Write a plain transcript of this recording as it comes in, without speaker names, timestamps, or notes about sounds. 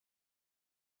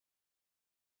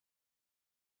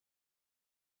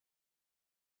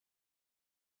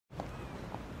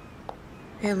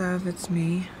Hey, love, it's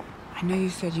me. I know you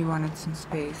said you wanted some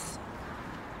space,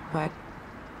 but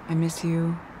I miss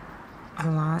you a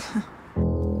lot.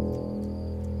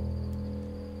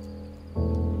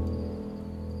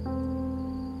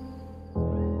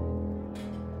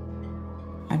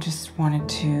 I just wanted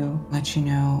to let you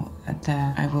know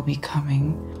that I will be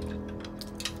coming.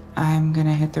 I'm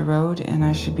gonna hit the road, and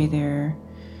I should be there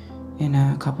in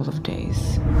a couple of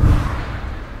days.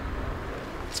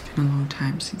 It's been a long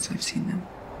time since I've seen them.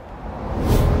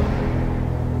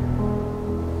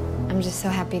 I'm just so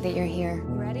happy that you're here.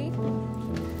 You ready?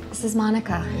 This is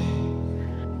Monica.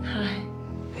 Hi.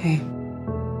 Hey.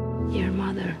 Your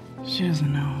mother. She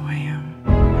doesn't know who I am.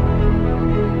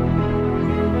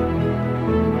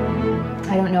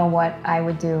 I don't know what I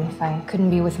would do if I couldn't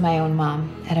be with my own mom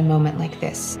at a moment like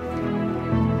this.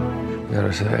 I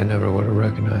gotta say, I never would have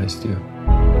recognized you.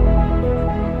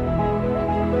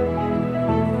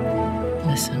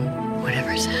 Listen,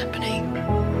 whatever's happening,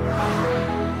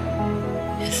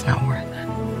 it's not worth it.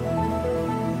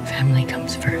 Family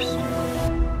comes first.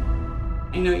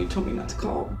 I know you told me not to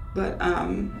call, but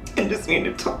I just need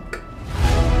to talk.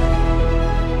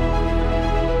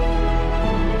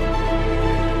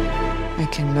 I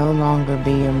can no longer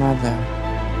be your mother.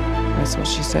 That's what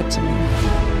she said to me.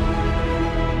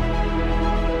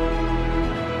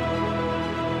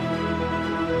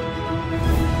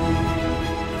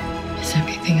 Is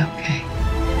everything okay?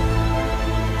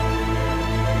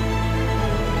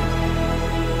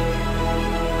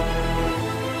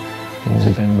 Things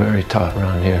have been very tough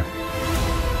around here.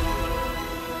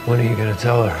 When are you gonna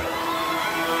tell her?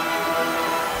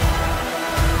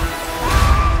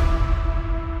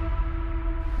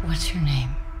 What's your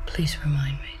name? Please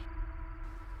remind me.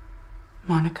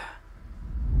 Monica.